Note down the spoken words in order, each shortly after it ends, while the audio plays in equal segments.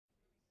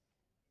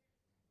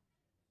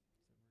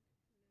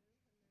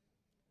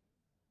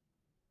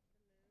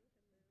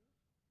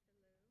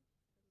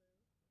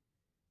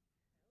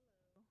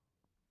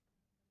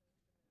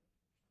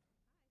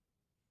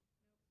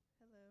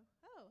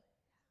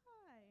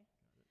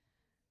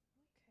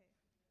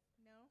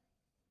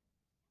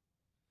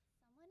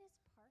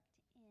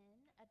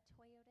a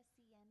Toyota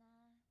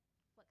Sienna.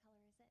 What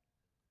color is it?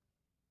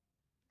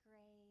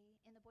 Gray.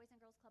 In the Boys and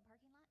Girls Club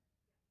parking lot?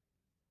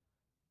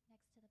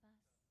 Next to the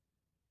bus.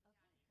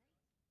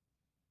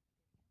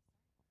 Okay,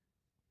 great.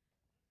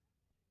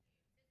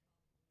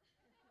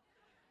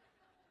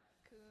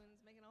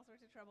 Coons making all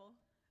sorts of trouble.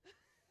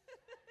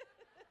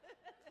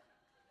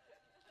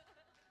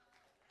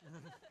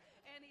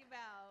 And he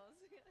bows.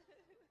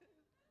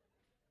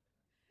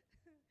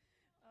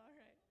 All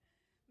right.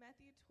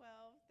 Matthew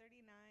 12,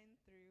 39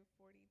 through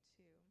 42.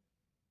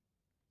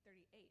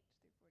 38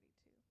 through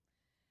 42.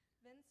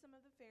 Then some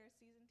of the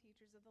Pharisees and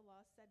teachers of the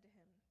law said to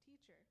him,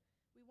 "Teacher,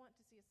 we want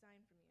to see a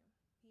sign from you."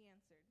 He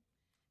answered,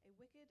 "A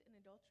wicked and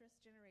adulterous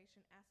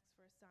generation asks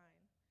for a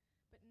sign,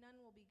 but none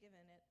will be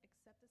given it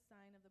except the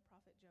sign of the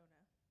prophet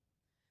Jonah.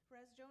 For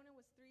as Jonah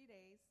was 3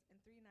 days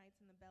and 3 nights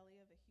in the belly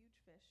of a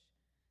huge fish,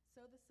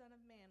 so the Son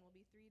of Man will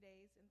be 3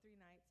 days and 3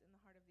 nights in the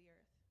heart of the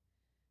earth.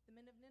 The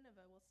men of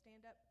Nineveh will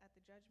stand up at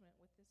the judgment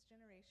with this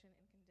generation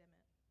and condemn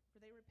it, for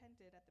they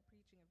repented at the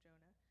preaching of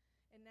Jonah,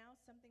 and now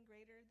something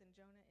greater than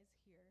Jonah is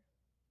here.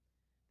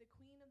 The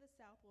queen of the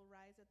south will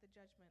rise at the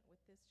judgment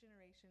with this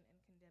generation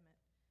and condemn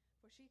it,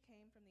 for she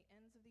came from the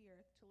ends of the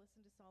earth to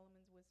listen to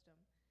Solomon's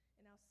wisdom,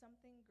 and now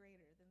something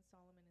greater than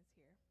Solomon is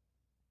here."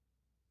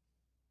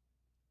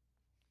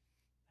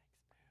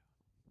 Thanks,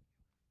 Boo.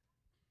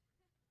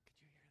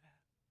 Could you hear that?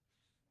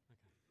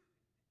 Okay.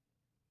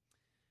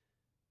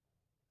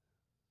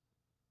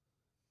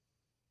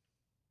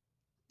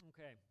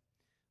 Okay.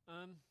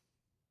 I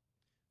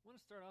want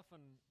to start off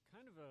on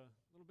kind of a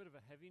little bit of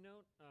a heavy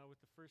note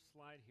with the first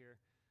slide here.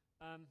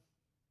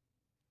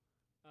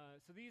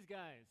 So these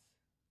guys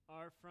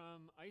are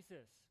from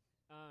ISIS.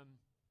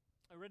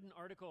 I read an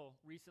article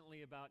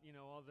recently about,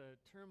 all the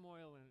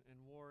turmoil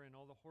and war and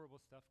all the horrible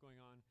stuff going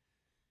on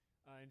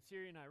in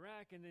Syria and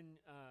Iraq, and then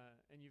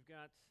and you've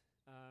got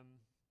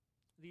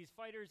these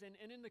fighters, and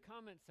in the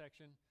comment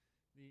section,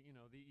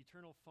 the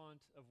eternal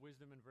font of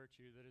wisdom and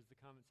virtue that is the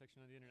comment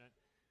section on the internet.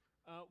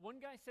 One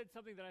guy said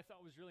something that I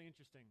thought was really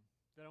interesting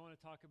that I want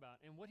to talk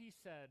about. And what he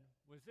said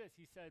was this.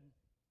 He said,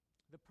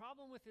 the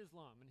problem with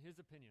Islam, in his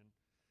opinion,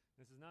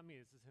 this is not me,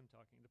 this is him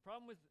talking. The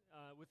problem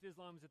with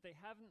Islam is that they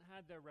haven't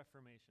had their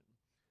Reformation.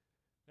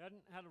 They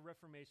hadn't had a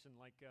Reformation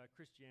like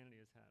Christianity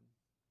has had.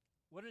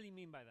 What did he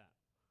mean by that?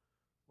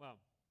 Well,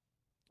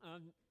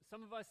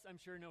 some of us, I'm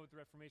sure, know what the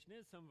Reformation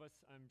is. Some of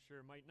us, I'm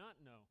sure, might not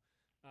know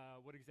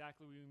what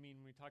exactly we mean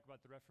when we talk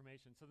about the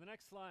Reformation. So the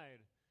next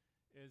slide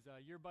is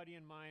your buddy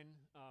and mine,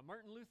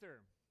 Martin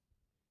Luther.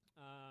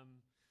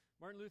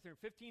 Martin Luther,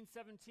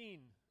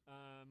 1517,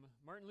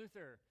 Martin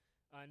Luther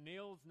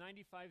nails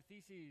 95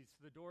 theses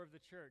to the door of the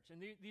church. And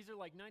these are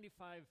like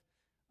 95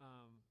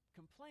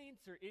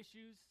 complaints or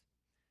issues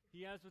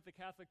he has with the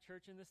Catholic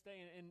Church in this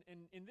day.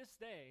 And in this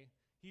day,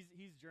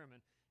 he's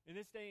German. In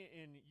this day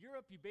in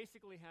Europe, you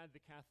basically had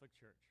the Catholic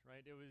Church,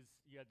 right?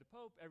 You had the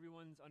Pope,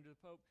 everyone's under the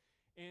Pope.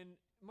 And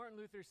Martin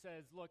Luther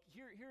says, look,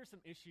 here are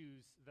some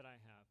issues that I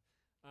have.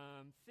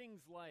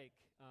 Things like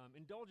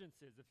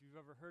indulgences, if you've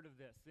ever heard of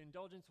this. The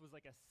indulgence was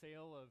like a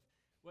sale of,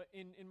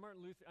 in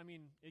Martin Luther,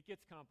 it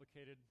gets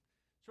complicated.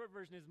 Short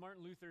version is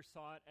Martin Luther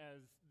saw it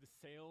as the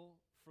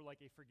sale for like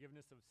a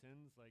forgiveness of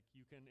sins. Like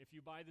if you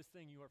buy this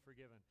thing, you are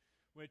forgiven,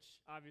 which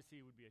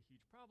obviously would be a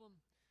huge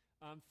problem.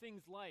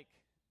 Things like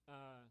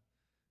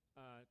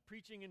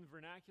preaching in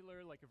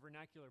vernacular, like a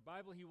vernacular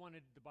Bible. He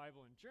wanted the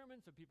Bible in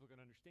German so people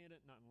could understand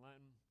it, not in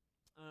Latin.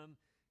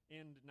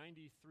 And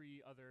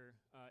 93 other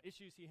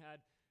issues he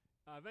had.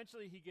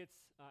 Eventually he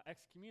gets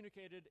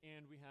excommunicated,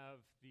 and we have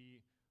the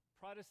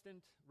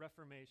Protestant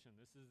Reformation.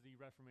 This is the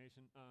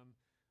Reformation.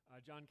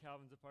 John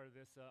Calvin's a part of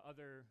this,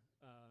 other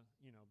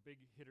big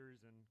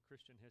hitters in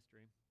Christian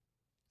history.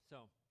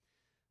 So,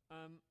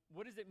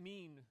 what does it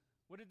mean?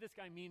 What did this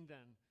guy mean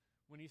then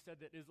when he said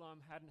that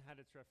Islam hadn't had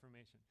its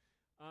Reformation?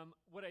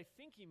 What I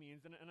think he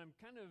means, and I'm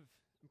kind of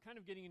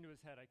getting into his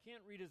head. I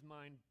can't read his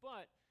mind,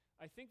 but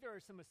I think there are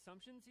some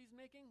assumptions he's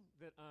making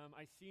that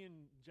I see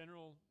in the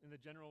general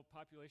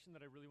population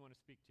that I really want to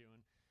speak to.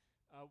 And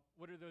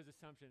what are those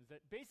assumptions?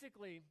 That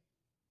basically,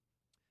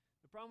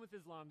 the problem with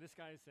Islam, this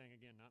guy is saying,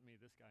 again, not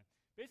me, this guy.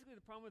 Basically,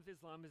 the problem with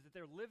Islam is that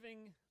they're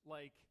living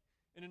like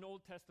in an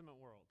Old Testament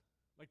world.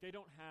 Like they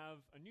don't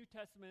have a New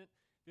Testament,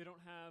 they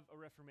don't have a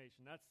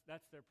Reformation.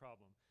 That's their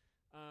problem.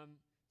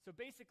 So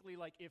basically,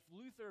 like if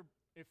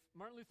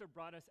Martin Luther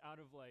brought us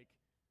out of like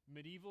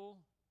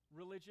medieval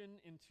religion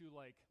into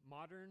like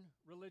modern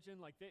religion,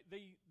 like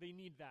they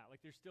need that.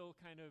 Like they're still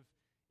kind of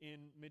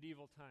in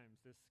medieval times,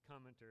 this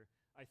commenter,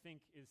 I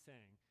think, is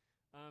saying.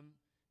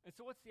 And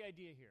so what's the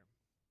idea here?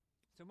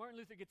 So Martin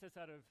Luther gets us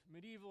out of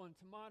medieval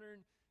into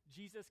modern.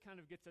 Jesus kind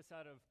of gets us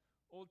out of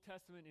Old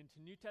Testament into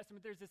New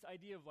Testament. There's this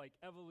idea of like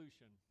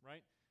evolution,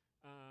 right?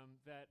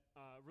 That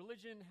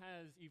religion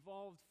has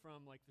evolved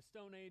from like the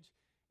Stone Age,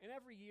 and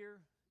every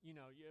year,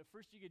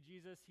 first you get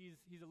Jesus,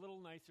 he's a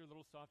little nicer, a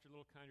little softer, a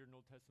little kinder than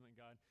Old Testament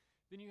God.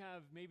 Then you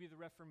have maybe the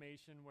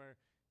Reformation where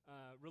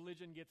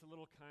religion gets a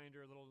little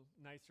kinder, a little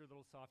nicer, a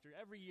little softer.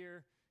 Every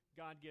year,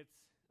 God gets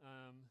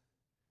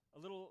a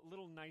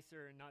little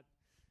nicer and not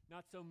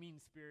not so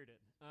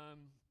mean-spirited.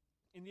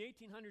 In the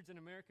 1800s in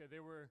America,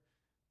 there were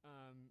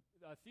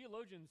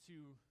theologians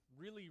who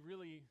really,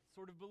 really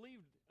sort of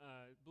believed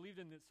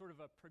in this sort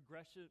of a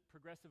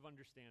progressive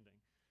understanding.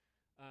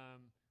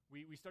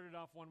 We started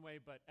off one way,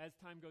 but as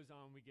time goes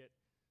on, we get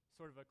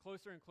sort of a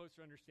closer and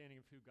closer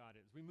understanding of who God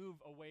is. We move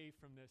away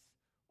from this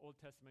Old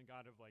Testament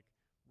God of like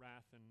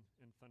wrath and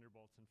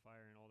thunderbolts and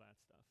fire and all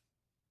that stuff.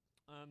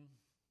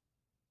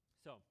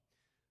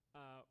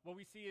 What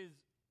we see is,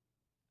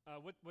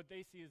 what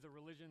they see is a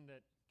religion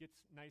that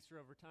gets nicer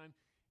over time.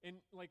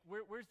 And like,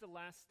 where's the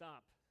last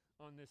stop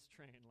on this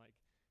train? Like,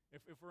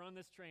 if we're on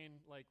this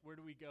train, like, where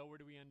do we go? Where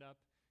do we end up?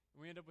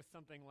 And we end up with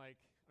something like,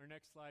 our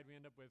next slide, we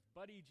end up with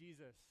Buddy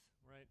Jesus,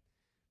 right?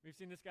 We've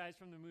seen this, guys,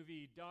 from the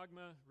movie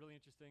Dogma, really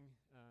interesting,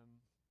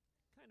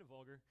 kind of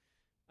vulgar.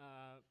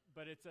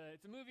 But it's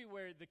a movie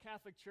where the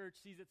Catholic Church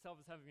sees itself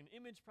as having an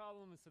image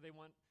problem, and so they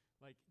want,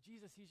 like,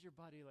 Jesus, he's your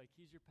buddy, like,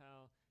 he's your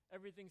pal.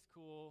 Everything's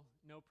cool,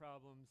 no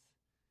problems.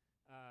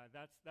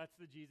 That's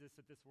the Jesus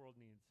that this world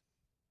needs.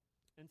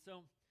 And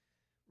so,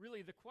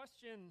 really, the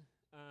question,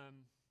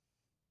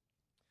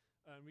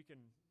 you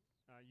can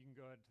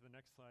go ahead to the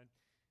next slide.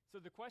 So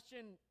the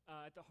question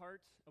at the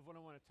heart of what I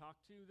want to talk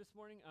to this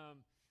morning,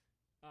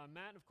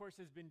 Matt, of course,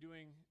 has been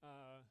doing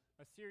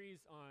a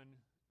series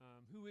on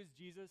who is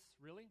Jesus,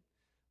 really?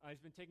 He's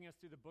been taking us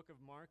through the book of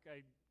Mark.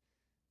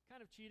 Kind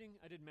of cheating.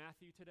 I did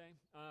Matthew today,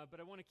 but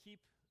I want to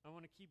keep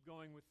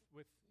going with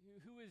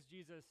who is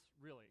Jesus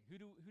really? Who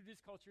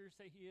does culture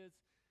say he is?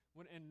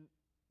 And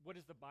what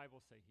does the Bible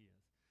say he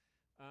is?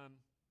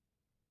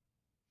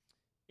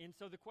 And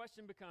so the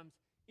question becomes,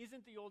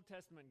 isn't the Old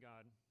Testament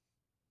God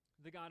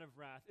the God of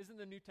wrath? Isn't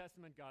the New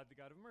Testament God the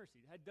God of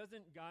mercy?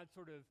 Doesn't God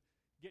sort of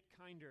get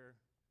kinder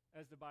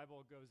as the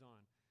Bible goes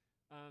on?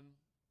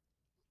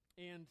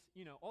 And,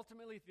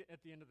 ultimately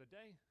at the end of the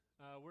day,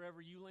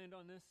 wherever you land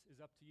on this is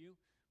up to you.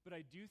 But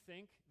I do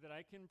think that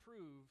I can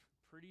prove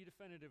pretty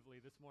definitively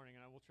this morning,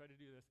 and I will try to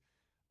do this,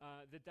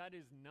 that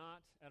is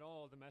not at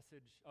all the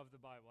message of the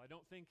Bible. I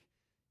don't think,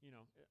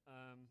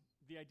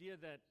 the idea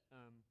that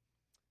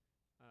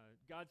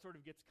God sort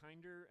of gets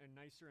kinder and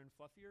nicer and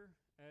fluffier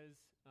as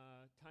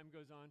time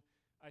goes on,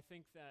 I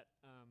think that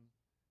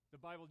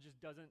the Bible just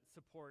doesn't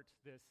support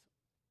this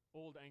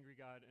old angry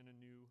God and a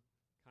new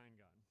kind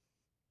God.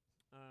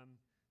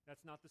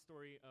 That's not the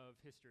story of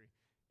history.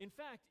 In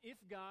fact, if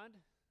God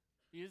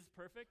is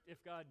perfect, if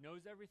God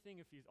knows everything,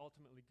 if he's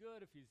ultimately good,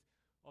 if he's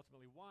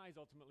ultimately wise,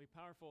 ultimately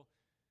powerful,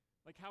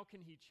 like, how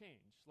can he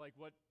change? Like,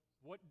 what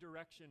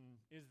direction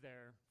is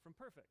there from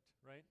perfect,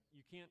 right?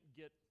 You can't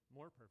get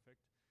more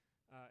perfect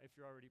if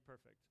you're already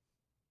perfect.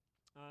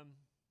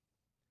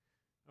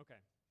 Okay.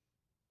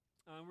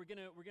 We're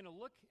gonna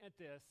look at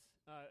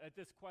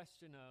this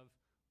question of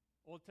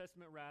Old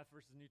Testament wrath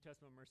versus New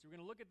Testament mercy. We're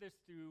gonna look at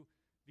this through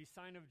the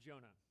sign of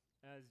Jonah,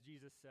 as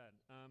Jesus said.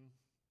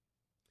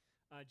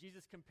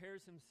 Jesus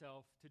compares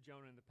himself to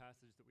Jonah in the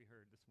passage that we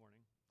heard this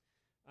morning.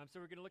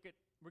 So we're gonna look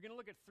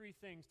at three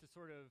things to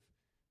sort of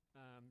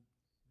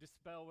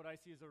dispel what I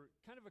see as a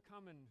kind of a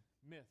common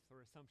myth or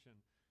assumption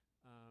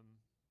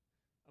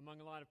among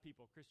a lot of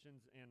people,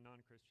 Christians and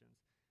non-Christians.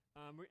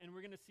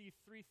 We're going to see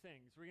three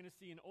things. We're going to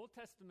see an Old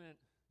Testament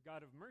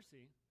God of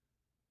mercy.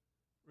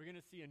 We're going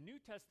to see a New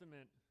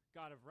Testament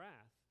God of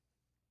wrath.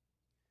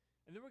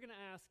 And then we're going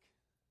to ask,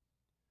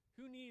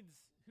 who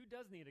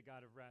does need a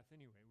God of wrath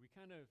anyway? That's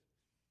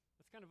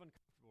kind of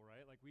uncomfortable,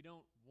 right? Like, we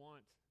don't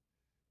want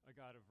a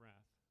God of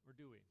wrath, or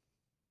do we?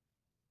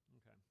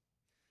 Okay.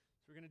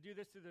 So we're going to do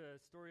this through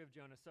the story of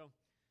Jonah. So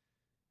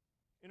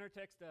in our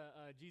text,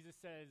 Jesus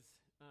says,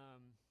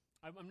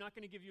 I'm not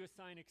going to give you a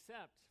sign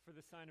except for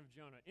the sign of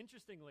Jonah.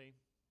 Interestingly,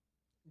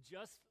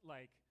 just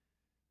like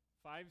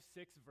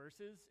 5-6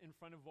 verses in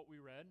front of what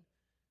we read,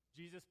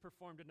 Jesus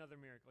performed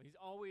another miracle. He's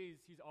always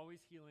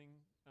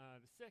healing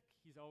the sick.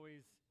 He's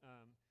always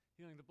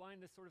healing the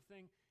blind, this sort of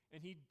thing.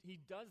 And he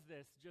does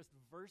this just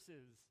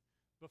verses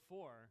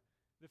before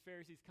the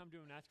Pharisees come to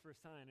him and ask for a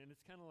sign. And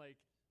it's kind of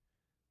like,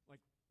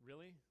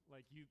 really?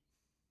 Like,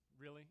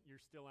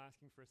 you're still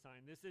asking for a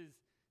sign? This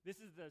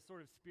is the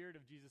sort of spirit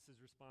of Jesus'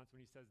 response when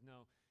he says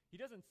no.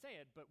 He doesn't say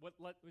it, but what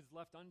was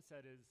left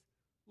unsaid is,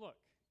 look,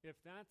 if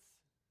that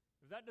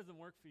doesn't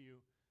work for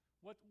you,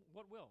 what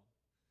will?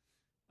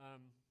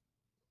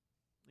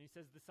 And he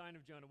says the sign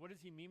of Jonah. What does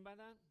he mean by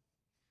that?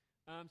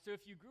 So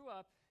if you grew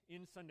up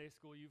in Sunday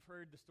school, you've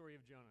heard the story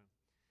of Jonah.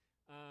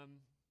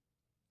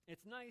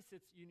 It's nice.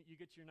 You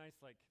get your nice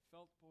like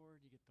felt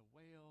board. You get the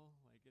whale.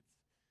 Like,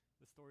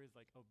 the story is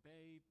like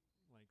obey.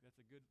 Like,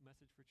 that's a good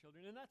message for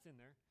children, and that's in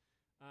there.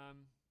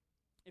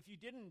 If you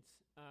didn't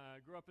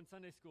grow up in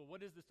Sunday school,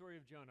 what is the story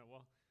of Jonah?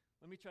 Well,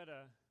 let me try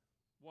to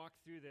walk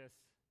through this,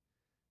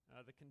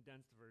 the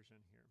condensed version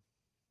here.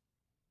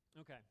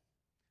 Okay,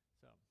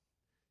 so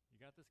you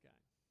got this guy.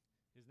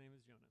 His name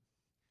is Jonah.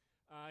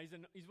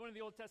 He's one of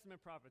the Old Testament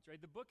prophets, right?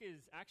 The book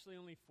is actually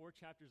only 4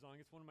 chapters long.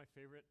 It's one of my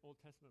favorite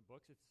Old Testament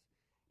books.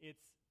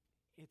 It's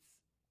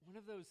one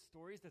of those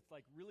stories that's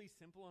like really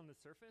simple on the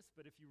surface,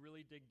 but if you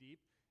really dig deep,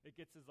 it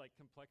gets as like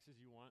complex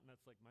as you want, and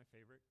that's like my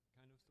favorite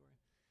kind of story.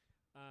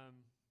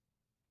 Um,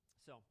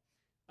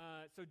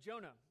 so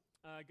Jonah,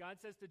 God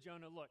says to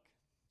Jonah, look,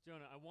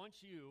 Jonah, I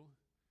want you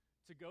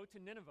to go to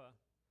Nineveh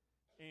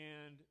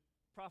and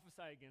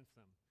prophesy against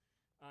them.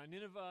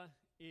 Nineveh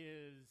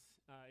is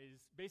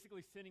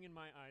basically sinning in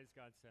my eyes,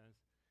 God says,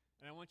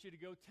 and I want you to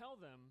go tell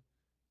them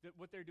that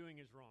what they're doing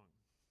is wrong.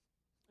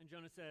 And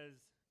Jonah says,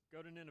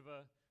 go to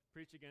Nineveh,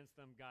 preach against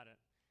them, got it.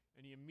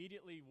 And he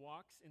immediately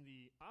walks in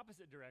the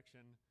opposite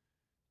direction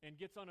and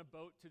gets on a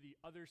boat to the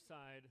other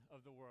side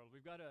of the world.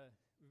 We've got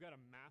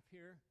a map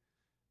here.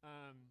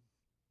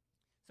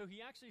 So he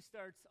actually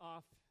starts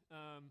off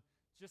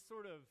just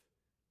sort of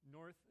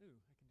north. Ooh,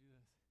 I can do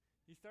this.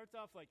 He starts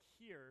off like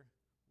here,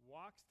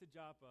 walks to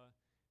Joppa,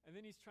 and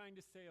then he's trying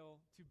to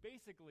sail to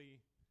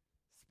basically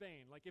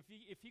Spain. Like if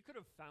he could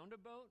have found a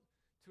boat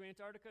to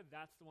Antarctica,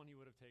 that's the one he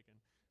would have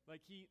taken.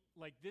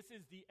 This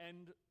is the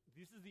end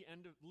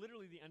of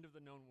literally the end of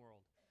the known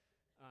world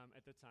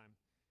at the time.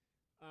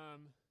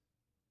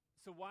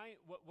 So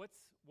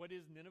what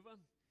is Nineveh?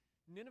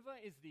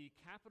 Nineveh is the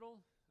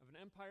capital of an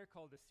empire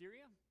called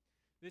Assyria.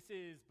 This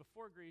is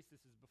before Greece.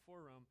 This is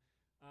before Rome.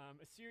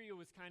 Assyria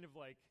was kind of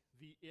like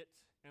the it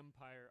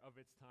empire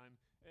of its time,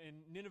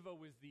 and Nineveh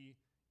was the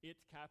it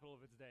capital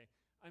of its day.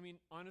 I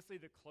mean, honestly,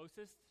 the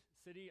closest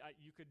city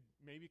you could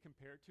maybe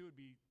compare it to would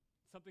be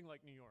something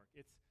like New York.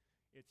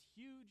 It's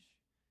huge.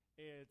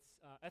 It's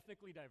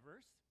ethnically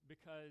diverse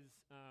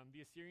because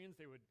the Assyrians,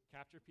 they would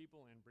capture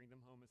people and bring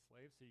them home as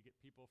slaves, so you get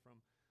people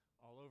from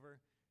all over.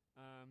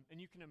 And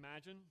you can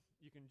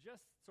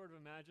just sort of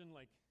imagine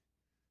like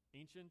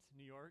ancient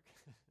New York.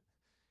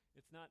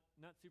 It's not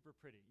super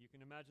pretty. You can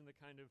imagine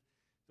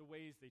the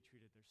ways they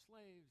treated their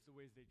slaves, the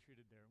ways they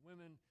treated their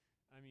women.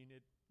 I mean,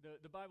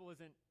 the Bible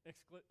isn't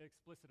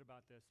explicit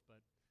about this,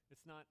 but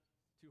it's not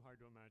too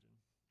hard to imagine.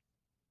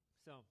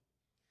 So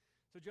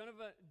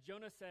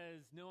Jonah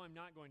says, no, I'm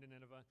not going to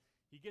Nineveh.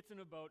 He gets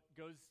in a boat,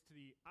 goes to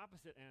the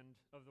opposite end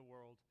of the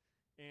world,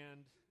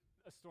 and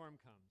a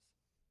storm comes.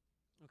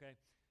 Okay,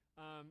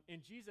 and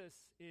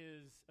Jesus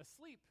is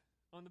asleep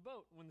on the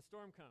boat when the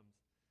storm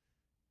comes.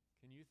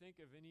 Can you think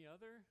of any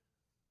other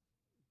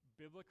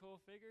biblical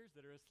figures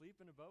that are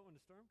asleep in a boat when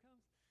a storm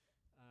comes?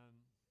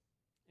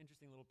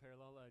 Interesting little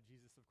parallel.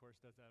 Jesus, of course,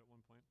 does that at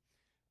one point.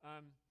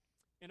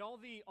 And all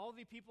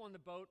the people on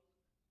the boat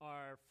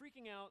are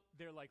freaking out.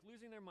 They're like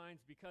losing their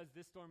minds because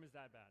this storm is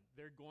that bad.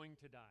 They're going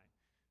to die.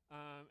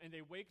 And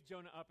they wake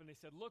Jonah up and they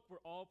said, look,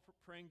 we're all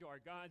praying to our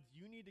gods.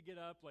 You need to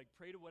get up, like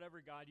pray to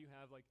whatever God you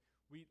have.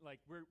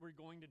 We're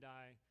going to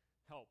die.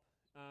 Help.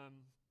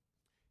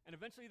 And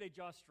eventually they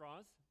draw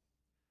straws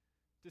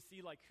to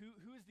see like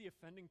who is the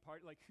offending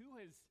part, like who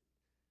has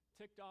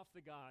ticked off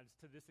the gods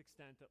to this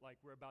extent that like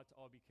we're about to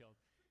all be killed.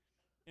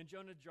 And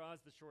Jonah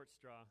draws the short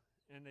straw,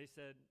 and they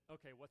said,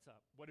 okay, what's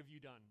up? What have you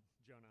done,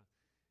 Jonah?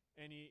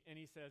 And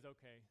he says,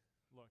 okay,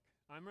 look,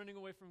 I'm running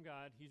away from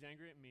God. He's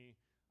angry at me.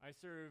 I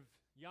serve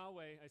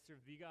Yahweh. I serve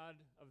the God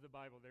of the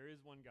Bible. There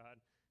is one God,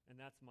 and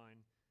that's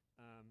mine,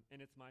 and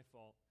it's my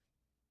fault.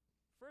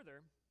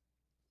 Further,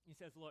 he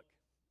says, look,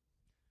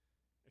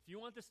 if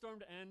you want the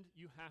storm to end,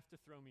 you have to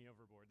throw me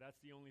overboard.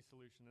 That's the only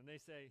solution. And they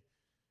say,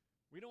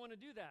 we don't want to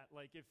do that.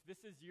 Like, if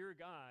this is your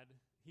God,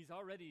 he's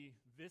already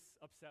this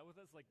upset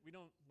with us. Like, we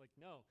don't, like,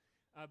 no.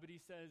 But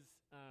he says,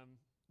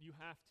 you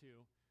have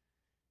to.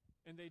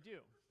 And they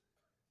do.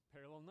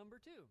 Parallel number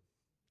 2.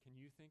 Can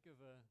you think of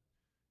a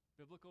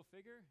biblical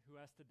figure who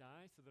has to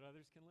die so that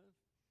others can live?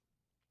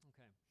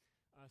 Okay.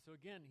 So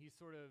again, he's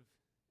sort of,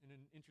 in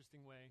an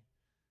interesting way,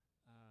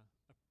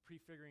 a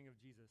prefiguring of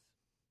Jesus.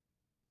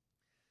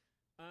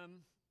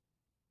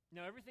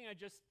 Now, everything I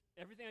just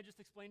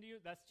explained to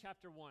you, that's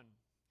chapter 1.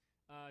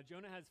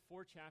 Jonah has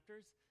 4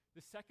 chapters.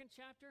 The second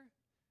chapter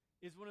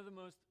is one of the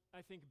most,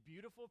 I think,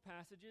 beautiful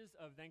passages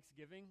of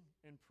thanksgiving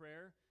and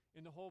prayer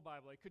in the whole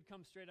Bible. It could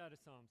come straight out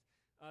of Psalms.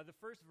 The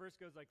first verse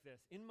goes like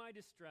this: in my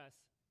distress,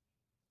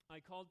 I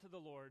called to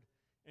the Lord,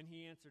 and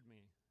he answered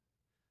me.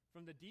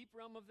 From the deep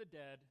realm of the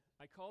dead,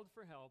 I called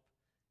for help,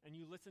 and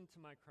you listened to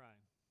my cry.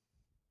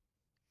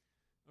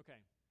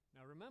 Okay,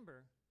 now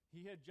remember,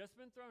 he had just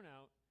been thrown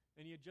out,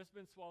 and he had just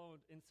been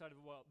swallowed inside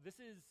of the whale. This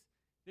is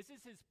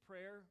his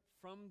prayer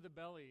from the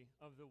belly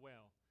of the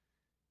whale.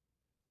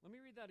 Let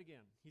me read that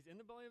again. He's in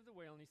the belly of the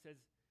whale, and he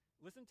says,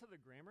 listen to the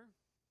grammar.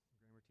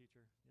 Grammar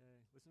teacher,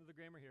 yay. Listen to the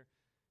grammar here.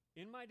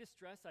 In my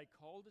distress, I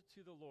called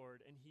to the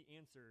Lord, and he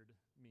answered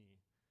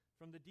me.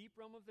 From the deep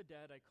realm of the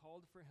dead, I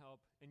called for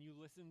help, and you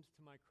listened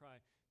to my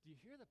cry. Do you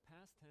hear the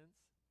past tense?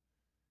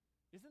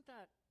 Isn't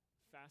that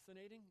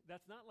fascinating?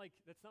 That's not like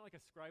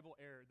a scribal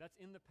error. That's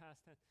in the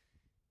past tense.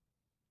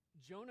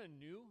 Jonah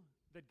knew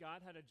that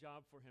God had a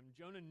job for him.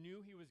 Jonah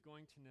knew he was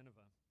going to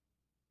Nineveh.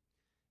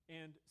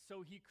 And so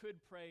he could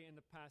pray in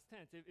the past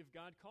tense. If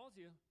God calls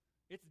you,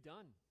 it's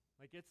done.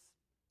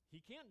 He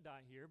can't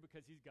die here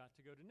because he's got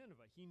to go to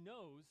Nineveh. He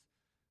knows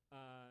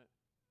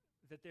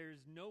that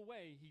there's no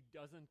way he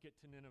doesn't get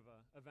to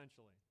Nineveh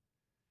eventually.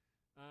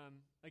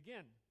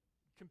 Again,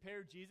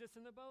 compare Jesus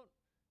in the boat.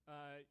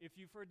 If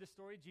you've heard the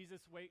story,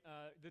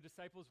 the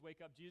disciples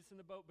wake up Jesus in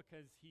the boat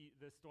because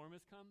the storm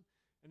has come,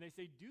 And they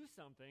say, do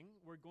something,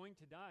 we're going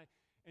to die.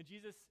 And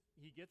Jesus,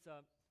 he gets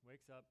up,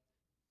 wakes up,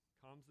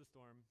 calms the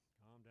storm,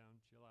 calm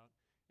down, chill out.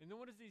 And then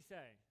what does he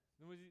say?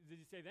 Did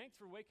he say, thanks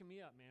for waking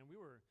me up, man, we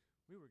were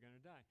going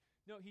to die.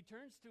 No, he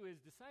turns to his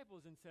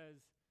disciples and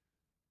says,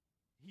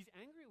 he's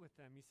angry with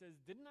them. He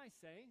says, didn't I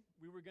say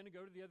we were going to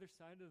go to the other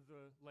side of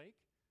the lake?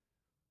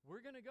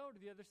 We're going to go to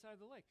the other side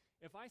of the lake.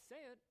 If I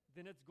say it,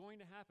 then it's going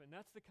to happen.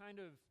 That's the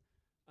kind of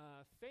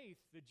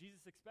faith that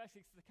Jesus expects.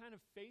 It's the kind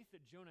of faith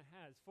that Jonah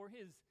has.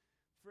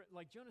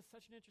 Jonah's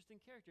such an interesting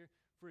character.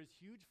 For his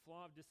huge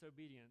flaw of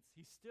disobedience,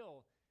 he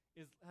still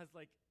has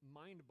like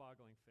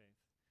mind-boggling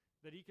faith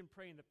that he can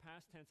pray in the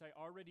past tense, I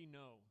already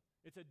know.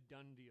 It's a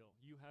done deal.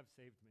 You have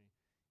saved me.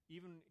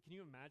 Even, can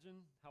you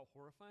imagine how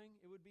horrifying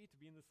it would be to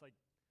be in this like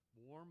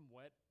warm,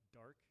 wet,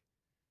 dark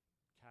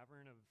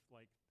cavern of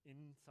like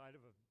inside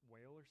of a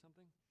whale or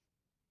something?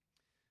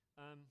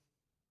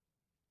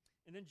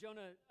 And then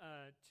Jonah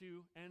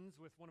 2 ends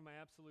with one of my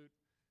absolute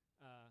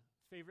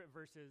favorite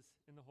verses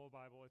in the whole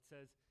Bible. It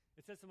says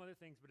some other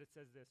things, but it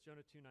says this,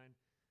 Jonah 2:9.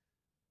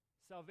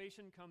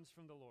 Salvation comes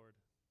from the Lord.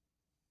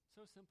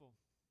 So simple,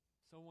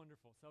 so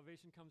wonderful.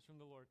 Salvation comes from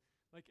the Lord.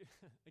 Like,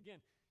 again,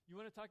 you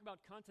want to talk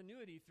about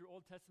continuity through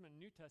Old Testament and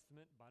New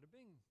Testament, bada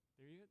bing.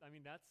 There you go. I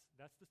mean, that's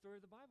the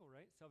story of the Bible,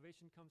 right?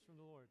 Salvation comes from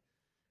the Lord.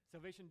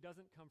 Salvation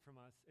doesn't come from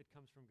us. It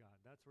comes from God.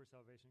 That's where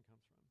salvation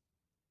comes from.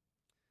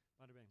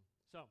 Bada bing.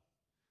 So,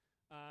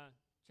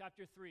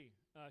 chapter 3.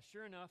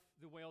 Sure enough,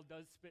 the whale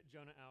does spit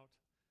Jonah out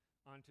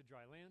onto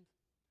dry land.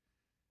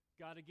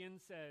 God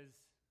again says,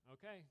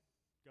 okay,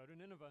 go to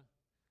Nineveh.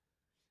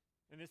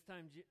 And this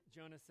time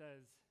Jonah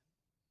says,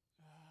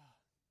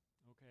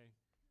 okay.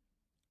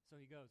 So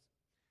he goes.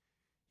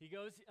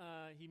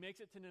 He makes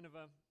it to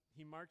Nineveh.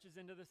 He marches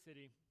into the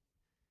city.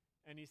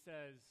 And he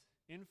says,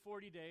 in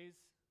 40 days,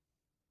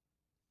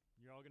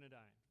 you're all going to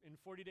die. In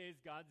 40 days,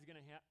 God's going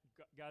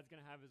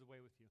to have his way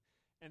with you.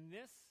 And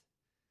this,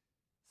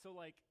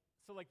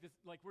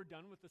 we're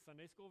done with the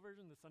Sunday school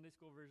version. The Sunday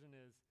school version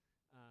is,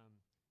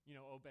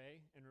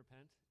 obey and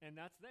repent. And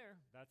that's there.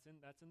 That's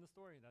in the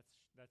story.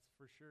 That's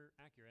for sure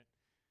accurate.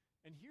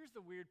 And here's the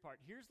weird part.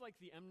 Here's like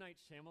the M.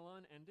 Night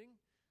Shyamalan ending.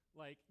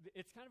 Like,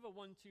 it's kind of a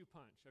 1-2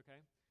 punch, okay?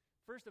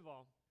 First of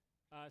all,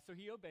 so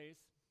he obeys,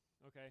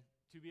 okay,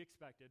 to be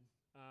expected.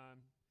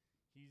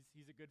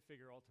 He's a good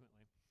figure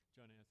ultimately,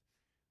 Jonah is.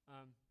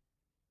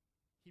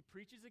 He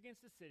preaches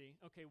against the city.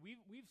 Okay,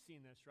 we've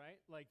seen this, right?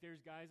 Like,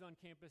 there's guys on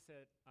campus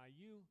at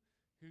IU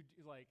who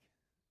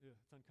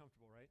it's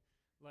uncomfortable, right?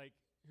 Like,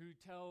 who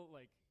tell,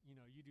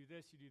 you do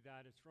this, you do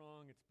that, it's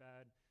wrong, it's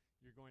bad,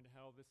 you're going to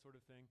hell, this sort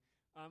of thing.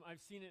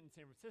 I've seen it in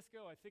San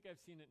Francisco. I think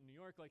I've seen it in New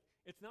York. Like,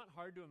 it's not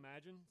hard to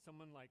imagine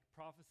someone like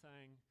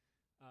prophesying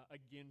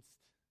against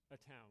a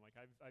town. Like,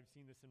 I've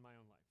seen this in my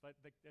own life.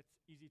 That's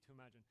easy to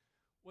imagine.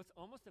 What's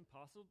almost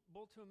impossible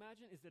to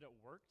imagine is that it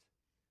worked.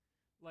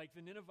 Like, the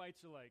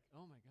Ninevites are like,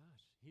 oh my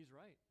gosh, he's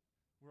right.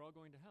 We're all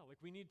going to hell.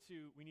 Like, we need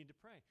to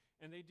pray,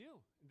 and they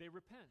do. They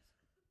repent.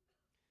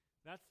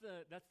 That's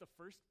the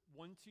first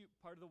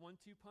part of the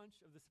 1-2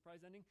 punch of the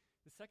surprise ending.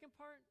 The second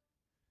part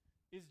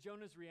is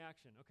Jonah's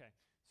reaction. Okay,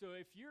 so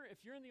if you're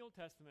in the Old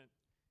Testament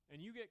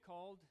and you get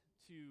called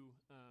to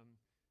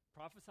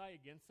prophesy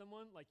against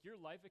someone, like your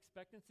life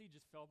expectancy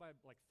just fell by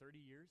like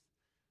 30 years.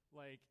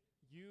 Like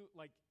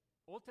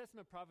Old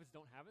Testament prophets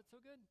don't have it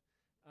so good.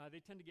 They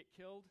tend to get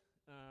killed,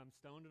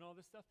 stoned, and all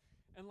this stuff.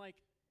 And like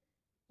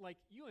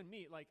you and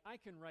me, like I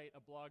can write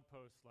a blog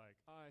post like,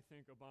 I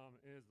think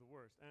Obama is the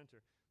worst.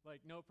 Enter.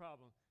 Like, no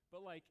problem.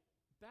 But like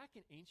back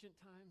in ancient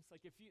times,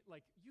 like if you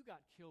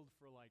got killed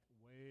for like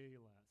way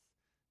less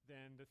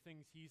than the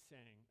things he's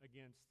saying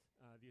against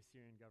the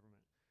Assyrian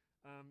government.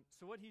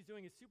 So what he's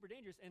doing is super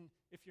dangerous. And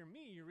if you're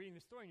me, you're reading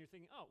the story and you're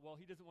thinking, oh, well,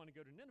 he doesn't want to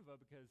go to Nineveh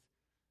because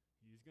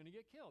he's going to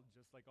get killed,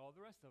 just like all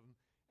the rest of them.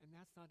 And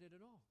that's not it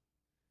at all.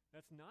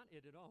 That's not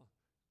it at all.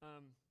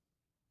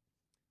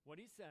 What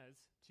he says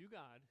to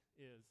God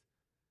is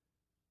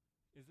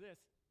this: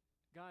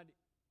 God,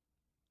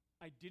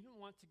 I didn't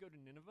want to go to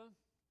Nineveh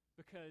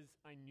because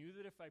I knew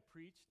that if I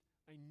preached,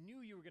 I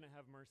knew you were going to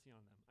have mercy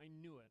on them. I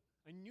knew it.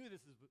 I knew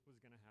this was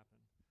going to happen.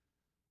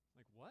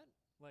 Like, what?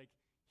 Like,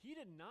 he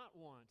did not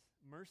want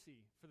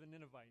mercy for the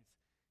Ninevites.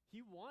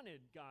 He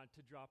wanted God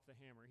to drop the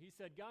hammer. He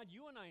said, God,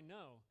 you and I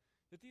know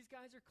that these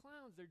guys are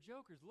clowns. They're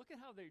jokers. Look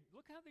how they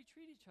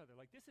treat each other.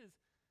 Like, this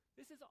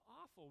is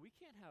awful. We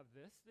can't have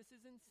this. This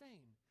is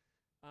insane.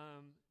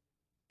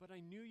 But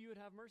I knew you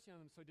would have mercy on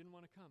them, so I didn't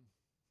want to come.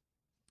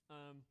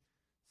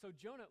 So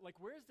Jonah,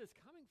 like, where is this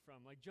coming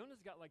from? Like,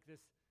 Jonah's got like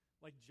this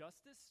like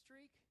justice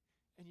streak,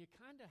 and you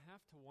kind of have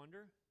to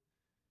wonder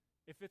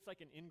if it's like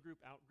an in-group,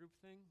 out-group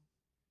thing.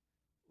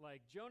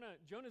 Like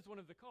Jonah's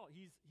one of the called.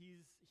 He's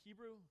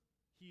Hebrew.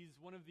 He's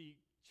one of the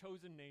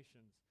chosen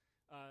nations.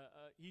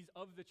 He's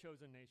of the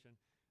chosen nation.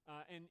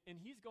 And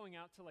he's going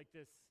out to like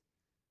the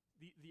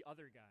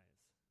other guys.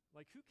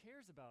 Like, who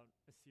cares about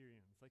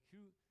Assyrians? Like,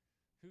 who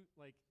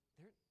like,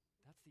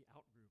 that's the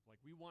out-group.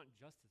 Like, we want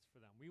justice for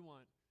them. We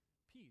want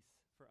peace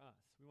for us.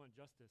 We want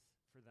justice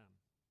for them,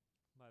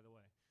 by the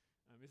way.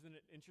 Isn't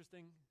it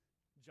interesting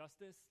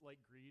justice like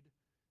greed.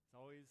 It's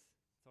always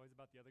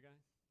about the other guy.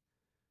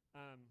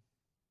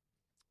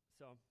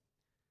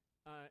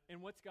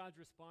 And what's God's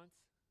response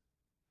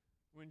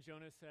when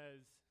Jonah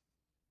says,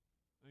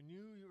 I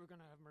knew you were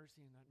going to have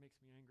mercy, and that makes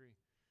me angry?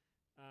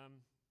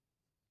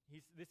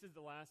 This is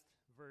the last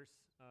verse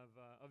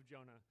of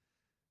Jonah,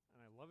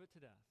 and I love it to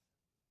death.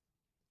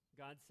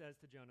 God says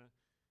to Jonah,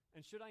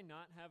 and should I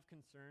not have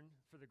concern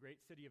for the great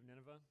city of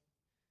Nineveh,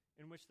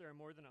 in which there are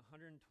more than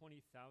 120,000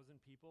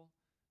 people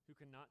who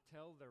cannot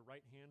tell their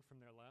right hand from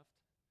their left,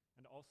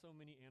 and also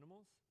many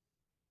animals?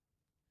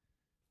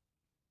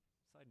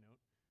 Side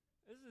note,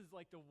 this is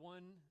like the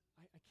one,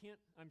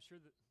 I'm sure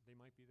that they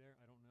might be there,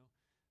 I don't know.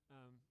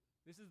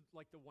 This is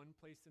like the one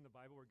place in the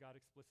Bible where God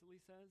explicitly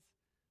says,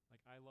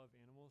 like, I love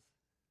animals.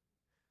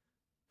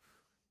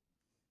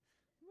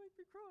 Make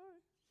me cry.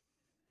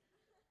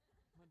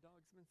 My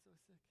dog's been so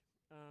sick.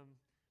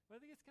 But I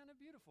think it's kind of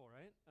beautiful,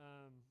 right?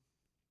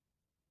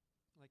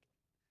 Like,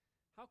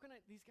 how can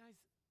these guys,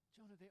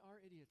 Jonah, they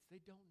are idiots. They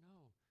don't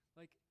know.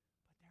 Like,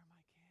 but they're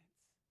my kids.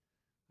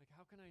 Like,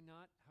 how can I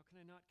not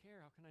care?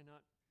 How can I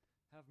not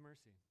have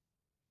mercy?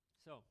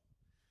 So,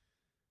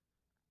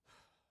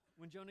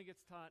 when Jonah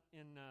gets taught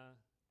in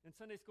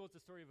Sunday school, it's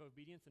a story of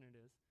obedience, and it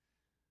is.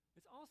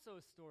 It's also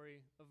a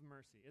story of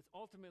mercy. It's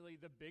ultimately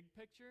the big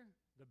picture,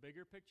 the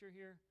bigger picture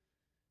here,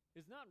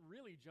 is not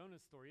really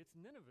Jonah's story, it's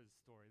Nineveh's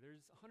story.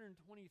 There's 120,000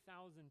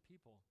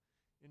 people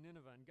in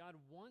Nineveh, and God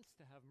wants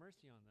to have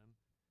mercy on them,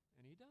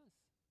 and he does.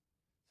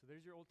 So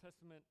there's your Old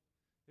Testament,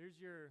 there's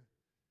your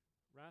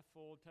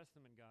wrathful Old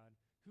Testament God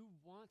who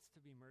wants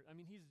to be merciful. I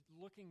mean, he's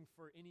looking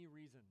for any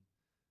reason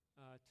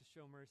to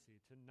show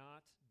mercy, to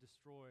not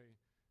destroy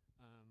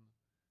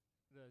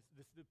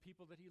the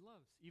people that he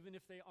loves, even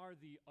if they are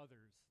the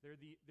others. They're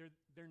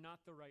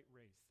not the right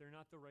race. They're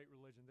not the right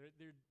religion.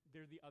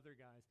 They're the other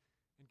guys.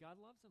 And God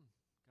loves them.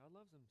 God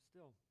loves them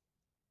still.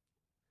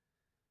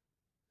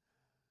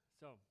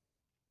 So,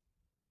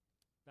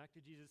 back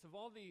to Jesus. Of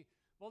all the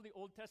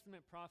Old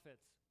Testament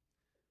prophets,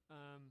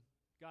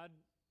 God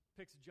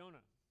picks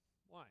Jonah.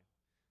 Why?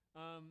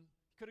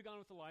 He could have gone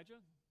with Elijah.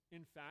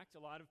 In fact,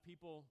 a lot of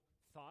people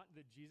thought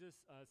that Jesus,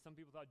 some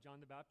people thought John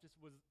the Baptist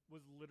was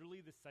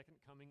literally the second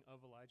coming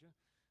of Elijah,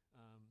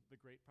 the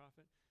great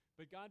prophet.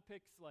 But God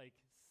picks like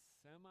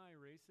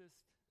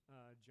semi-racist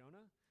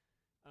Jonah.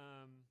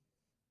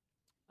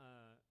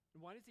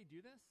 Why does he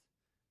do this?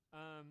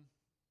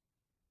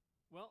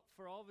 Well,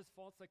 for all of his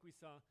faults, like we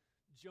saw,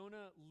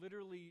 Jonah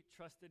literally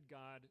trusted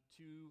God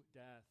to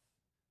death.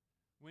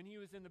 When he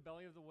was in the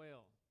belly of the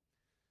whale.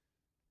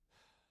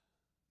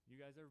 You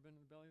guys ever been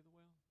in the belly of the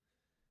whale?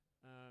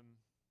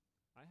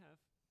 I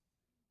have.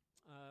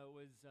 It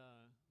was,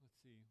 let's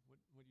see,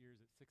 what year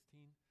is it,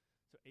 16?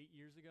 So 8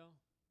 years ago,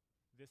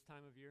 this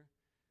time of year.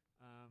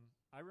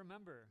 I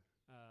remember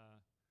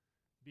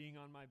being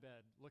on my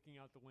bed, looking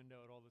out the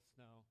window at all the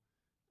snow,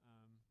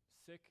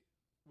 sick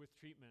with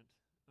treatment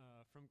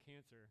from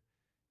cancer,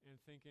 and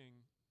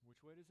thinking, which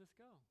way does this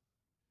go?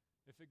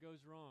 If it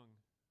goes wrong,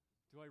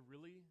 do I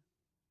really,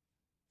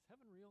 is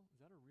heaven real?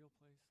 Is that a real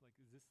place? Like,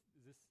 is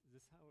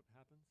this how it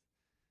happens?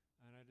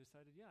 And I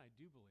decided, yeah, I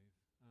do believe.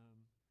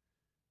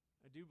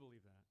 I do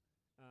believe that.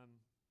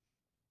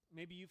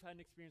 Maybe you've had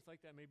an experience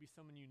like that. Maybe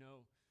someone you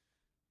know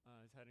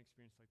has had an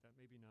experience like that.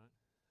 Maybe not.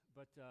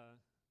 But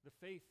the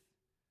faith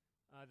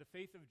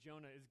of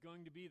Jonah is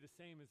going to be the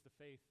same as the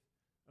faith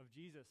of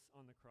Jesus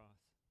on the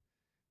cross.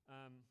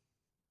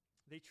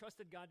 They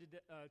trusted God to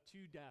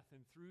death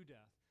and through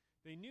death.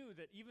 They knew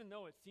that even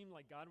though it seemed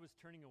like God was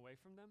turning away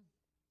from them,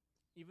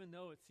 even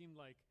though it seemed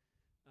like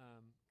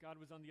God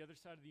was on the other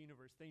side of the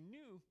universe, they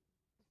knew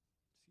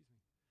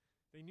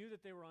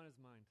that they were on his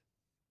mind.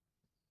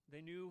 They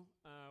knew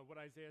what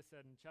Isaiah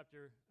said in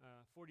chapter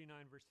 49,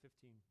 verse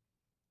 15,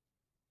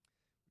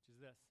 which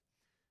is this.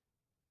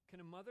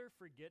 Can a mother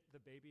forget the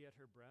baby at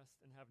her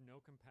breast and have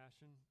no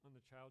compassion on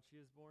the child she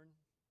has born?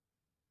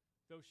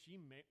 Though she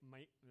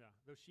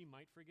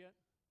might forget,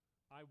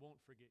 I won't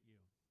forget you.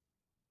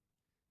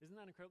 Isn't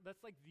that incredible?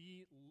 That's like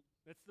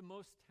that's the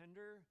most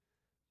tender.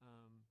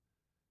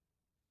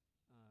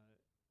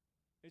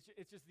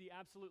 It's just the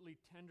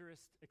absolutely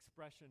tenderest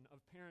expression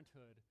of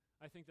parenthood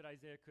I think that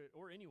Isaiah could,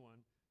 or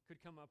anyone, could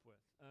come up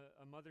with.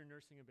 A mother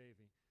nursing a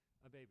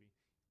baby.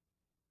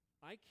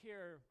 I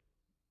care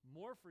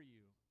more for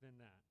you than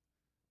that.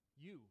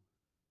 You,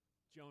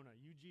 Jonah,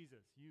 you,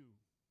 Jesus, you.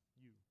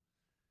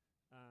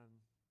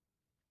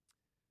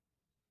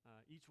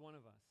 Each one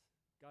of us.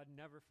 God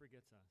never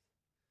forgets us.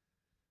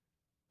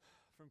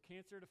 From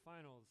cancer to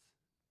finals,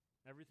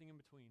 everything in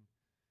between.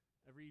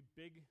 Every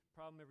big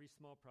problem, every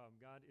small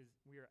problem,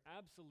 we are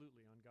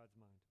absolutely on God's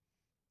mind.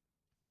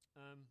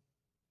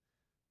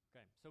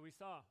 Okay, so we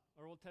saw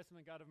our Old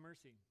Testament God of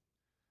mercy.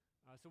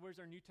 So where's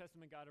our New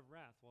Testament God of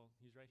wrath? Well,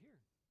 he's right here,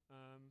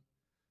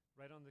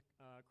 right on the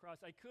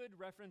cross. I could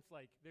reference,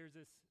 there's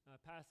this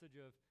passage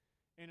of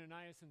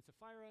Ananias and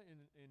Sapphira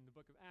in the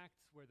book of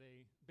Acts where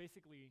they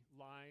basically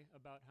lie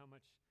about how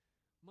much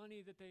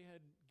money that they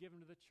had given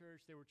to the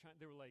church.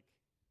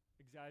 It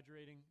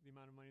exaggerating the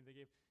amount of money they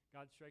gave.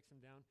 God strikes them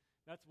down.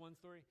 That's one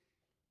story.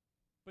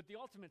 But the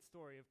ultimate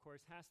story, of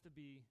course, has to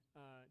be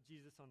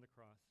Jesus on the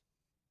cross.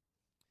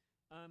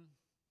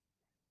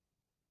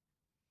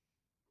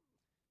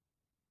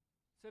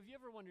 So have you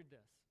ever wondered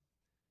this?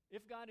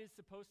 If God is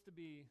supposed to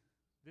be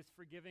this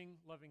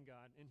forgiving, loving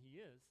God, and he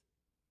is,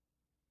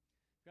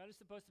 God is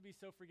supposed to be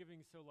so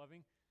forgiving, so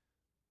loving,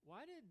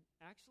 why did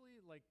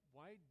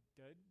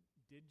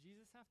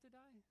Jesus have to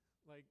die?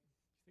 Like,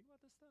 you think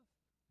about this stuff?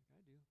 Like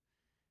I do.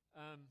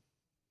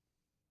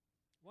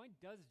 Why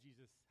does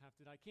Jesus have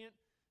to die? Can't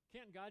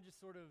God just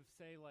sort of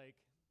say, like,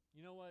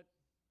 you know what?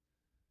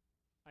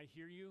 I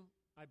hear you.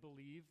 I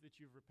believe that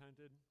you've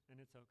repented, and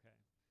it's okay.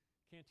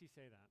 Can't he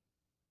say that?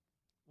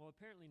 Well,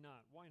 apparently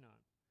not. Why not?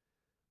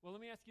 Well,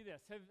 let me ask you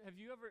this. Has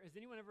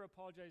anyone ever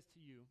apologized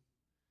to you,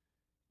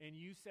 and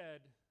you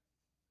said,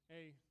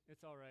 hey,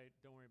 it's all right,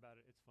 don't worry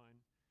about it, it's fine,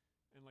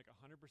 and like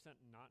 100%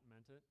 not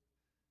meant it?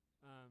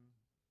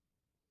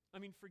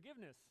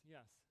 Forgiveness,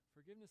 yes,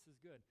 forgiveness is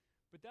good.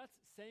 But that's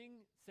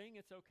saying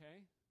it's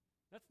okay.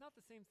 That's not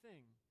the same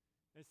thing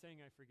as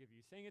saying I forgive you.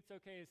 Saying it's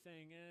okay is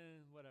saying,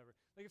 whatever.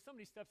 Like if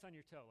somebody steps on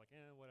your toe, like,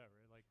 whatever.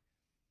 Like,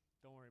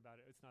 don't worry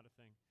about it. It's not a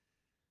thing.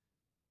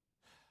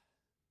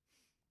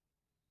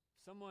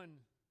 Someone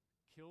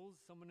kills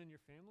someone in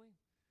your family.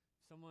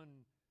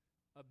 Someone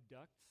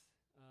abducts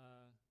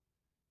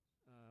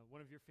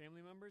one of your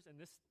family members,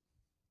 and this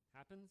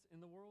happens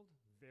in the world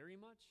very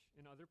much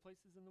in other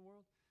places in the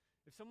world.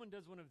 If someone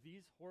does one of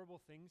these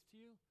horrible things to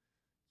you,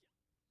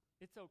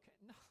 it's okay.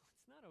 No,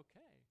 it's not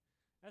okay.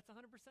 That's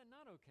 100%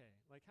 not okay.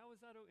 Like, how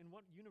is that, in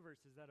what universe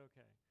is that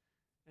okay?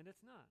 And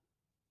it's not.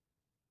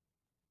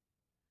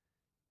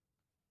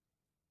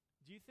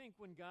 Do you think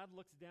when God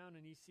looks down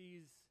and he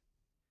sees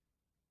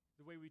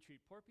the way we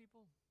treat poor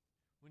people,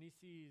 when he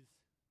sees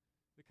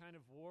the kind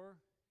of war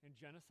and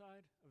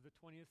genocide of the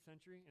 20th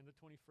century and the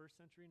 21st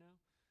century now,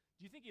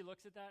 do you think he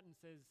looks at that and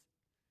says,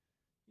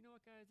 you know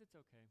what, guys, it's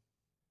okay?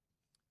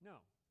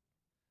 No.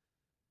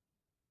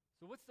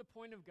 So what's the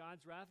point of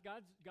God's wrath?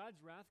 God's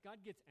wrath,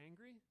 God gets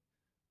angry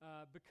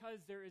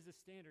because there is a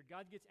standard.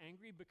 God gets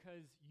angry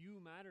because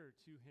you matter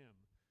to him,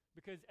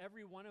 because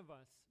every one of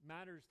us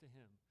matters to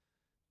him.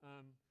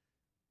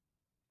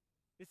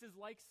 This is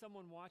like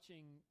someone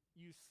watching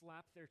you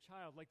slap their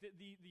child. Like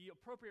the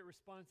appropriate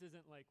response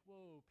isn't like,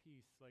 whoa,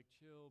 peace, like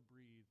chill,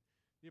 breathe.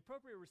 The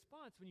appropriate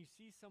response when you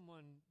see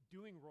someone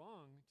doing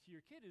wrong to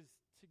your kid is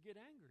to get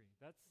angry.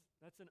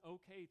 That's an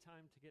okay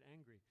time to get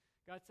angry.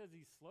 God says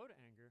he's slow to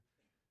anger,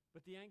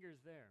 but the anger is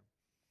there.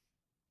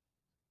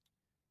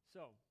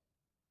 So,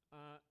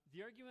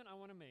 the argument I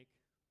want to make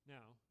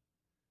now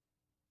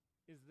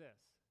is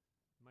this.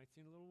 It might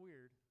seem a little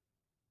weird,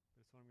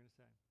 but it's what I'm going to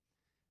say.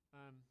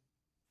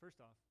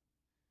 First off,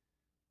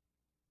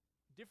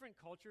 different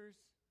cultures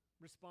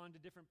respond to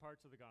different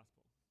parts of the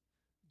gospel.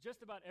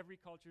 Just about every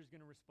culture is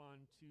going to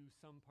respond to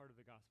some part of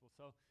the gospel.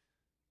 So,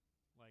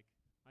 like,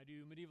 I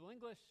do medieval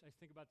English. I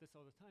think about this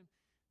all the time.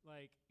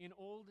 Like, in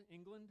Old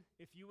England,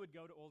 if you would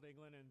go to Old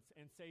England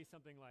and say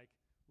something like,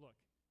 look,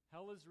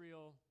 hell is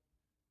real,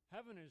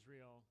 heaven is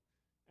real,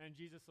 and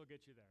Jesus will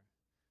get you there.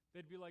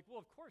 They'd be like, well,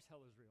 of course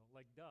hell is real.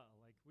 Like, duh.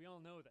 Like, we all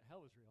know that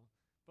hell is real.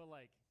 But,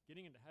 like,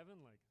 getting into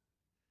heaven,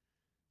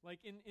 like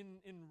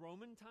in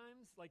Roman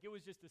times, like, it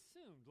was just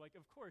assumed. Like,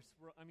 of course,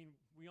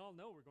 we all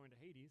know we're going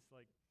to Hades.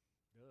 Like,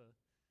 duh.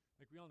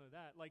 Like, we all know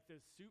that. Like, the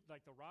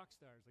rock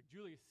stars, like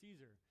Julius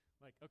Caesar.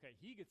 Like, okay,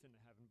 he gets into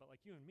heaven, but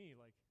like you and me,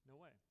 like, no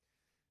way.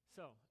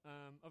 So,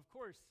 of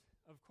course,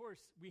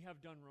 we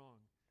have done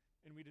wrong,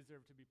 and we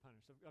deserve to be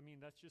punished.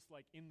 That's just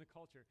like in the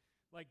culture.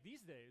 Like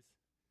these days,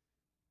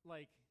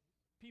 like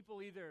people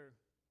either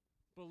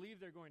believe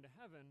they're going to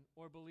heaven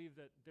or believe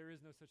that there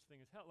is no such thing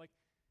as hell. Like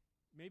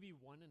maybe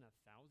 1 in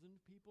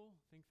 1,000 people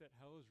think that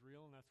hell is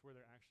real, and that's where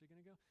they're actually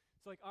going to go.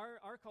 So like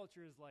our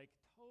culture is like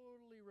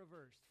totally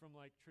reversed from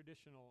like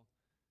traditional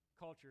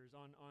cultures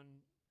on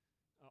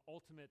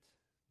ultimate.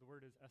 The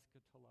word is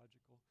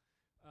eschatological.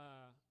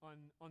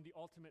 On the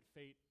ultimate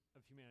fate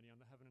of humanity,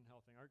 on the heaven and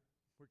hell thing. We're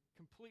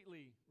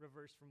completely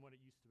reversed from what it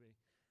used to be.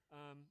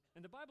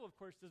 And the Bible, of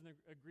course,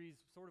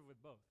 agrees sort of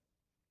with both.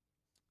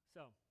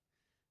 So,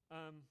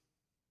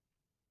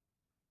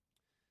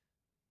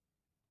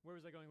 where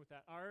was I going with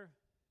that? Our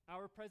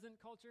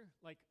present culture,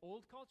 like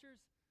old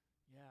cultures,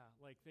 yeah,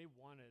 like they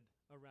wanted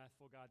a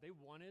wrathful God. They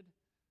wanted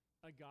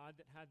a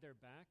God that had their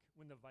back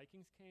when the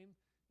Vikings came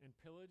and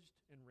pillaged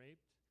and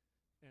raped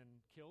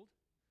and killed.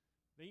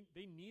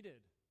 They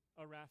needed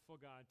a wrathful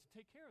God to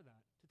take care of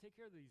that, to take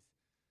care of these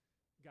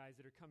guys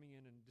that are coming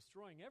in and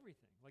destroying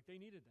everything. Like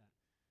they needed that.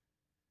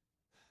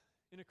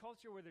 In a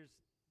culture where there's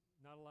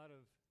not a lot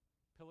of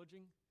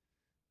pillaging,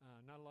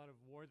 not a lot of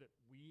war that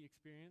we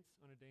experience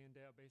on a day in,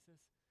 day out basis,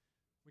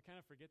 we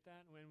kind of forget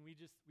that when we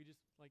just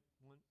like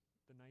want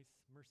the nice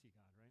mercy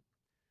God, right?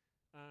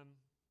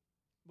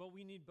 Well,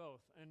 we need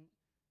both. And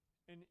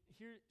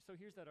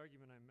here's that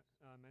argument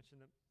I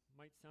mentioned that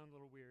might sound a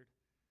little weird.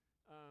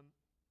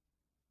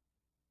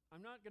 I'm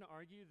not going to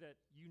argue that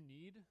you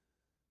need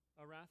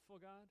a wrathful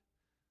God.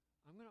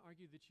 I'm going to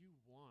argue that you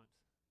want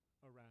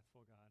a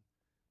wrathful God.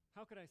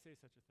 How could I say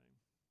such a thing?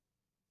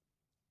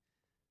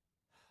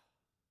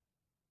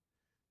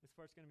 This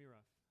part's going to be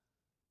rough.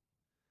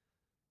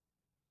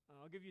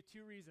 I'll give you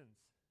two reasons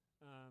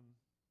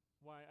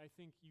why I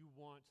think you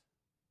want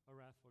a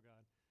wrathful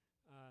God.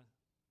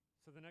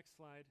 So the next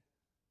slide,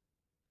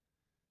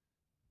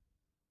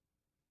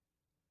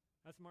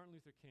 that's Martin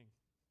Luther King.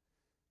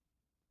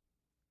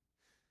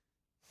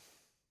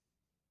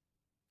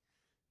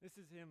 This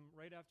is him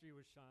right after he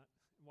was shot.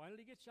 Why did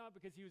he get shot?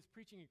 Because he was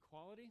preaching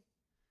equality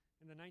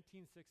in the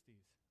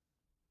 1960s.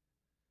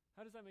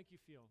 How does that make you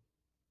feel?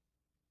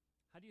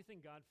 How do you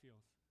think God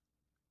feels?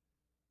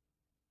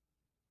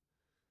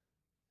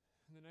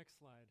 In the next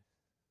slide.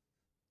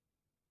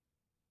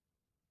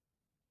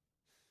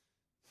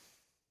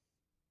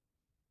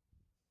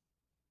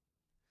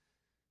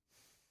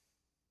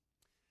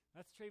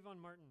 That's Trayvon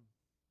Martin.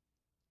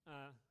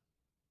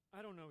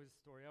 I don't know his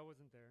story. I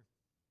wasn't there.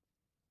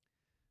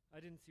 I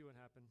didn't see what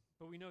happened.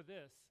 But we know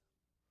this.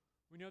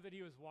 We know that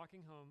he was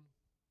walking home.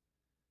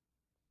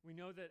 We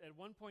know that at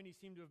one point he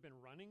seemed to have been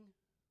running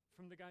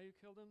from the guy who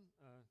killed him,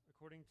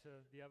 according to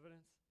the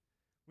evidence.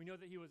 We know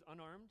that he was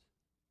unarmed.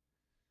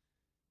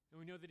 And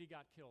we know that he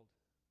got killed.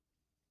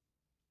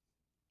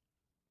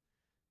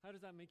 How does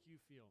that make you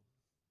feel?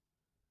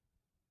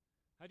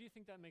 How do you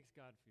think that makes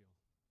God feel?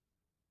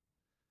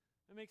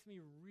 It makes me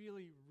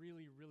really,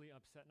 really, really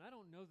upset. And I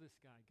don't know this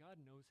guy.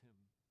 God knows him.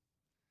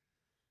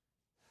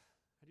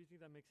 How do you think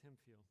that makes him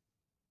feel?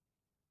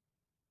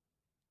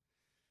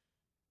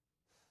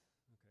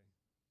 Okay.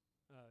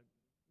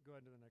 Go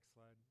ahead to the next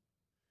slide.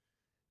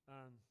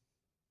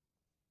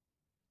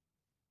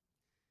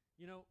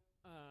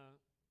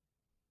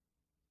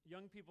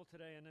 Young people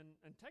today, and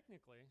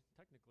technically,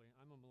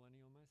 I'm a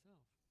millennial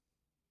myself.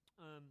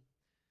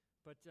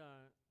 But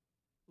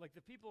like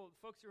the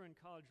folks who are in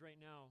college right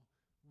now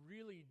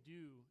really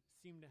do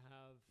seem to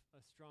have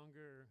a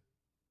stronger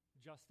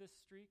justice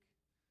streak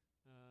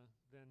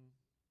than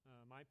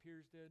my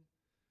peers did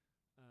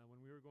when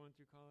we were going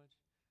through college.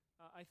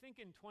 I think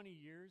in 20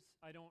 years,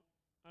 I don't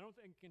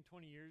think in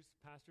 20 years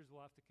pastors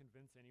will have to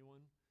convince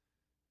anyone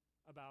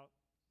about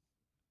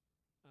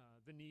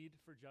the need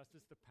for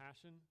justice, the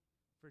passion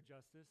for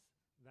justice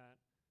that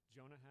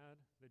Jonah had,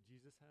 that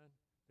Jesus had,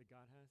 that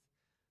God has.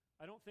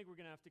 I don't think we're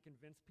going to have to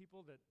convince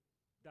people that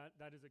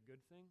is a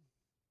good thing.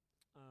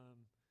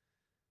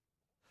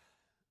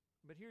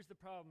 But here's the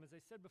problem. As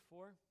I said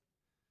before,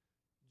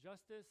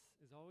 justice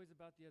is always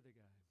about the other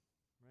guy,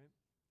 right?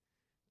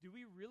 Do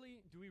we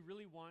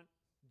really want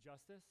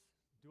justice?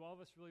 Do all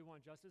of us really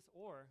want justice?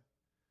 Or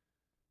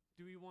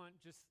do we want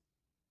just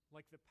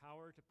like the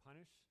power to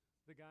punish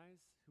the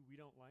guys who we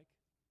don't like?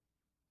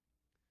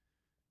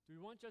 Do we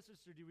want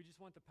justice, or do we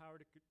just want the power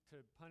to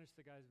punish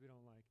the guys we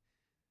don't like?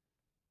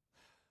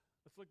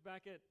 Let's look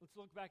back at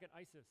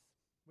ISIS.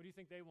 What do you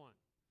think they want?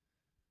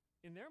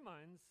 In their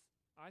minds,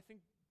 I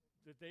think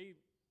that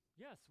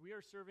yes, we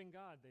are serving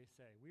God, they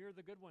say. We are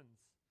the good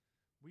ones.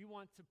 We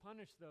want to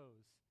punish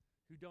those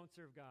who don't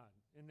serve God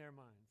in their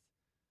minds.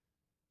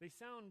 They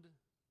sound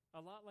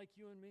a lot like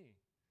you and me.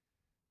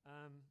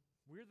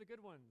 We're the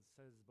good ones,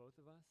 says both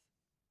of us.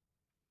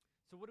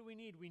 So what do we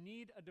need? We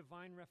need a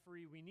divine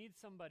referee. We need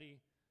somebody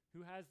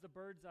who has the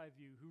bird's eye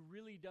view, who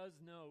really does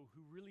know,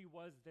 who really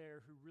was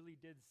there, who really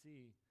did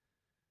see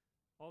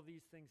all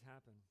these things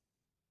happen,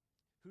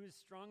 who is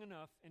strong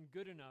enough and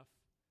good enough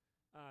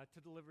to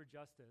deliver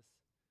justice.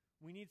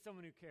 We need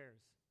someone who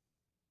cares.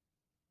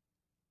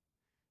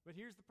 But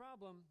here's the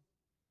problem.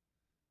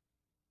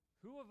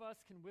 Who of us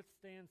can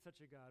withstand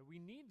such a God? We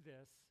need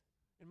this.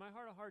 In my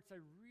heart of hearts, I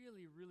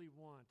really, really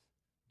want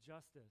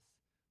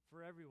justice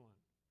for everyone.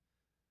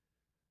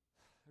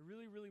 I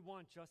really, really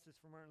want justice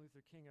for Martin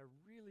Luther King. I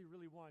really,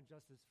 really want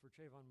justice for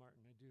Trayvon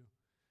Martin. I do.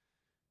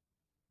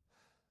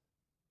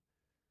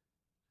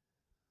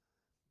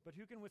 But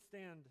who can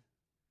stand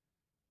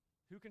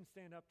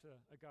up to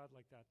a God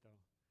like that, though?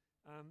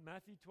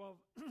 Matthew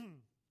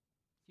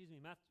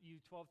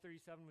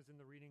 12:37 was in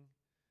the reading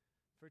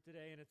for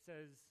today, and it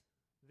says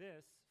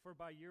this: "For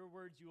by your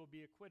words you will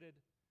be acquitted,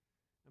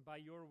 and by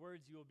your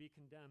words you will be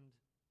condemned."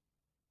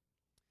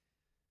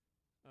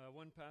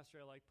 One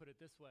pastor I like put it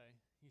this way.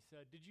 He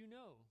said, "Did you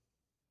know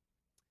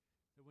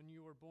that when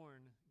you were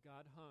born,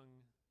 God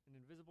hung an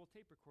invisible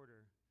tape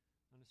recorder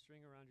on a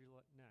string around your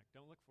neck?"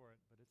 Don't look for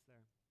it, but it's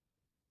there.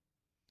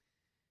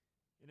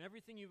 And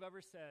everything you've ever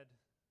said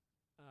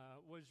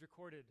was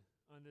recorded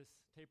on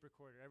this tape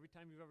recorder. Every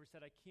time you've ever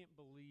said, "I can't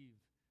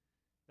believe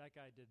that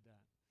guy did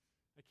that.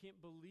 I can't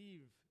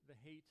believe the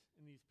hate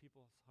in these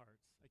people's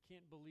hearts. I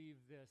can't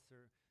believe this,"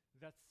 or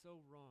 "that's so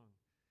wrong."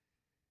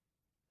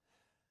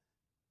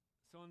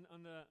 So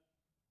on the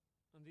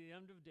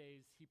end of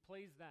days, he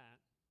plays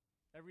that,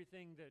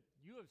 everything that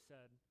you have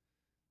said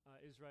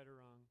is right or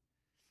wrong,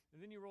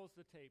 and then he rolls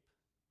the tape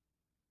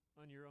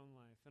on your own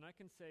life. And I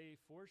can say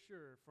for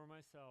sure, for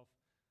myself,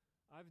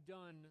 I've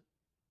done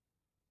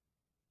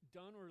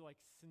or like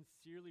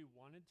sincerely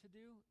wanted to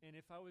do, and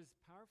if I was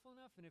powerful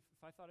enough, and if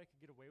I thought I could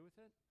get away with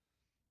it,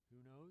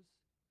 who knows?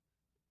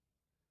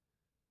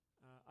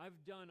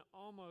 I've done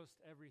almost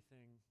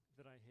everything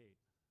that I hate.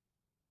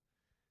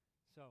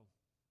 So,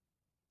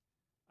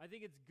 I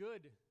think it's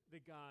good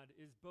that God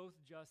is both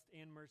just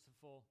and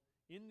merciful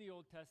in the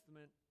Old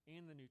Testament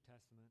and the New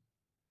Testament.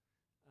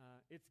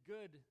 It's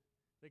good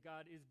that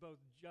God is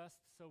both just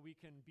so we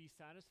can be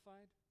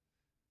satisfied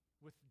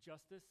with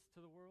justice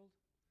to the world,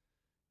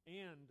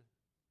 and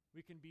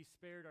we can be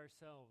spared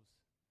ourselves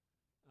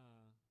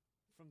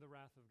from the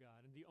wrath of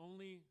God. And the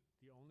only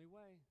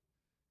way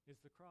is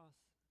the cross.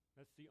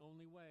 That's the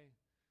only way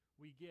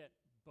we get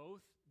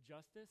both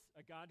justice,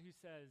 a God who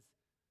says,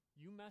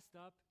 you messed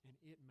up and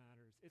it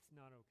matters. It's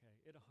not okay.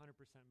 It 100%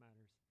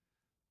 matters.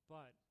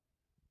 But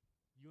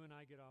you and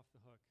I get off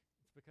the hook.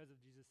 It's because of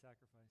Jesus'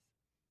 sacrifice.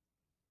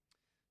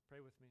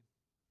 Pray with me.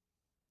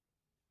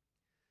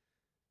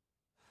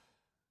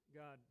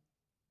 God,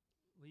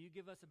 will you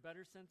give us a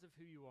better sense of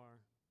who you are,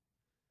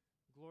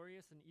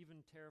 glorious and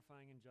even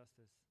terrifying in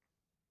justice,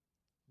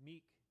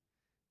 meek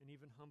and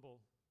even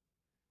humble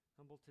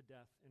to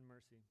death in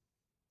mercy.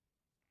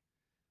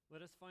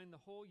 Let us find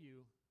the whole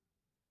you,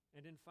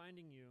 and in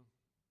finding you,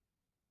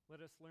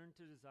 let us learn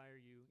to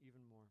desire you even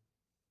more.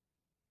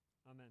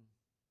 Amen.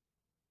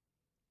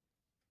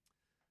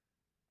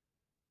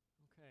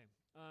 Okay.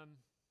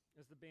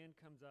 As the band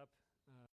comes up,